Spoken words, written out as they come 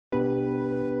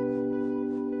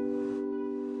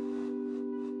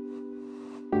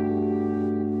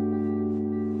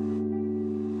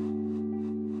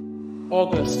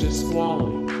Augustus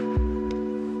Wally.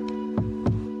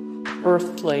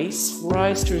 Birthplace,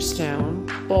 Reisterstown,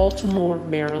 Baltimore,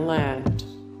 Maryland.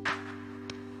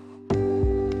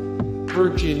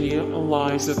 Virginia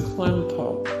Eliza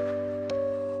Clempo.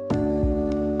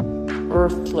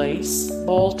 Birthplace,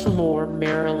 Baltimore,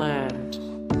 Maryland.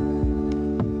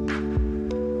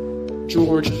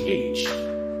 George H.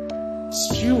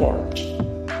 Stewart.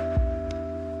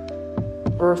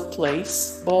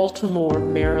 Birthplace, Baltimore,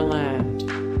 Maryland.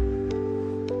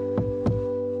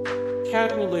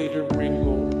 Cadwallader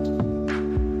Ringgold.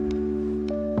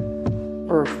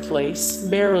 Birthplace,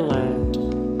 Maryland.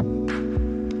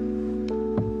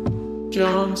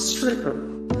 John Stricker.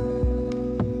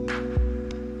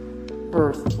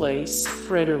 Birthplace,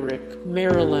 Frederick,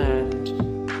 Maryland.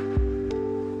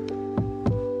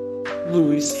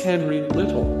 Louis Henry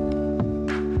Little.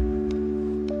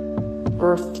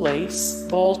 Birthplace,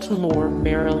 Baltimore,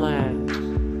 Maryland.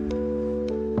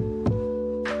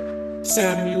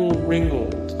 Samuel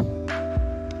Ringgold.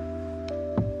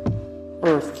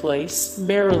 Birthplace,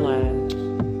 Maryland.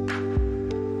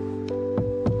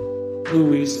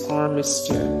 Louis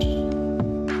Armistead.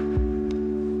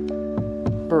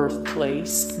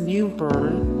 Birthplace, New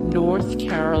Bern, North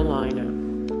Carolina.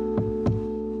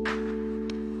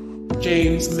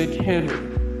 James McHenry.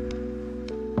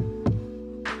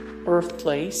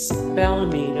 Birthplace,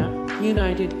 Ballymena,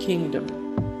 United Kingdom.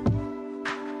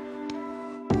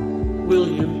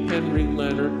 William Henry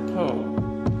Leonard Poe.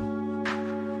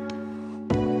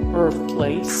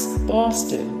 Birthplace,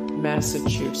 Boston,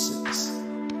 Massachusetts.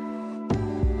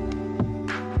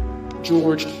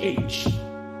 George H.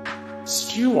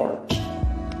 Stewart.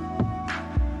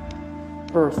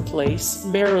 Birthplace,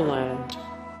 Maryland.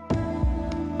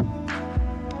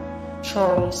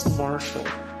 Charles Marshall.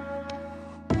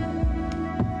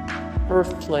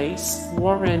 Birthplace,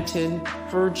 Warrenton,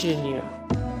 Virginia.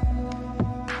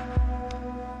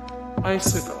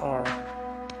 Isaac R.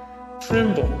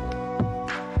 Trimble.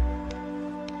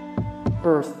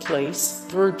 Birthplace,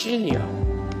 Virginia.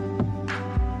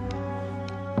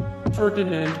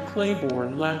 Ferdinand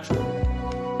Claiborne Lathrop.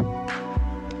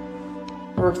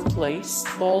 Birthplace,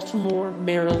 Baltimore,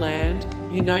 Maryland,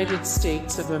 United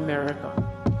States of America.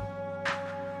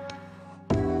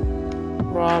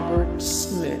 Robert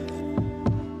Smith.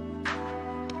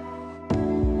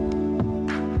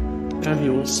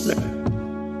 Samuel Smith.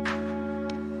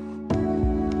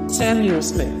 Samuel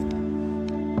Smith.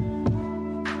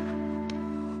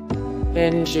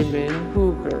 Benjamin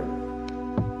Hooger.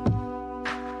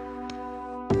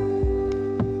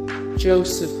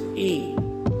 Joseph E.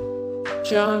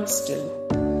 Johnston.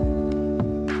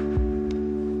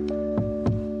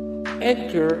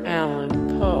 Edgar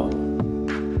Allan Poe.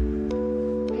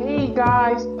 Hey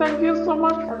guys, thank you so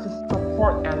much for the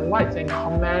support and likes and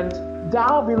comment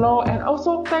down below, and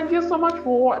also thank you so much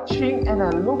for watching, and I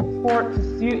look forward to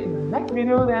see you in the next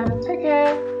video. Then take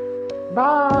care,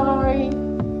 bye.